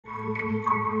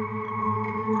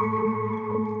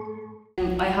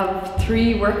I have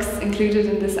 3 works included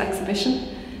in this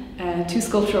exhibition, 2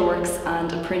 sculptural works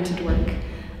and a printed work.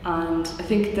 And I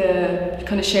think the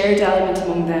kind of shared element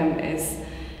among them is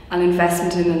an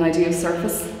investment in an idea of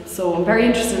surface. So I'm very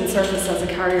interested in surface as a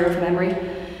carrier of memory,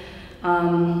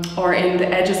 or in the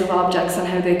edges of objects and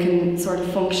how they can sort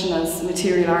of function as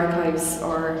material archives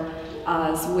or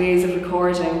as ways of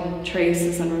recording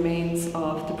traces and remains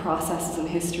of the processes and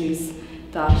histories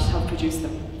that have produced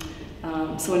them.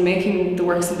 So in making the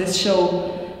works of this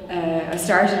show, I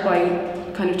started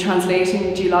by kind of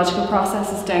translating geological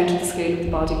processes down to the scale of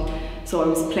the body. So I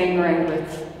was playing around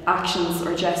with actions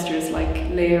or gestures like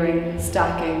layering,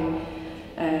 stacking,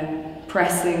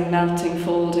 pressing, melting,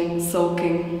 folding,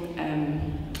 soaking,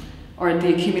 or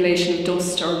the accumulation of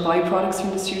dust or byproducts from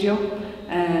the studio.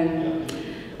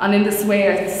 And in this way,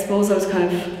 I suppose I was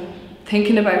kind of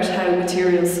thinking about how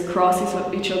materials cross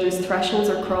each other's thresholds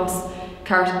or cross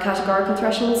categorical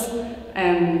thresholds.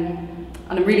 And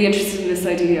I'm really interested in this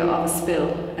idea of a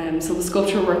spill. So the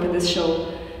sculptural work in this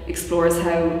show explores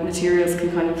how materials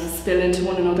can kind of spill into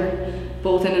one another,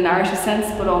 both in a narrative sense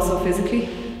but also physically.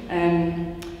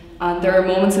 And there are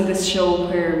moments in this show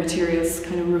where materials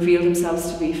kind of reveal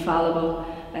themselves to be fallible,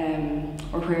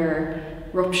 or where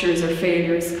ruptures or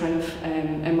failures kind of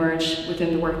emerge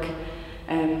within the work.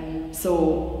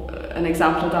 So an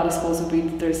example of that, I suppose, would be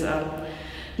that there's a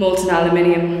molten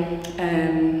aluminium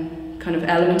kind of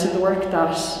element in the work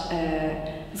that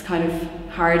is kind of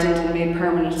hardened and made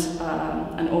permanent,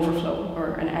 an overflow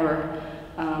or an error.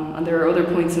 And there are other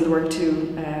points in the work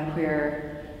too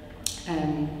where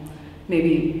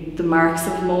maybe the marks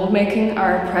of mould making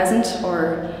are present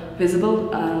or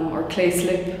visible, or clay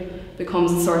slip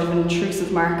becomes a sort of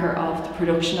intrusive marker of the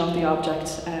production of the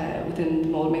object within the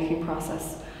mould making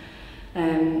process.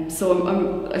 So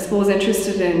I'm, I suppose,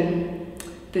 interested in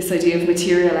this idea of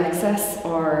material excess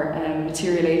or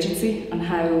material agency, and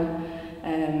how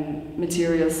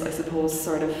materials, I suppose,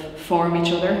 sort of form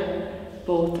each other,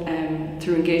 both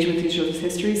through engagement with each other's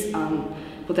histories,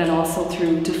 but then also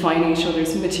through defining each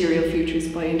other's material futures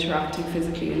by interacting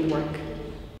physically in the work.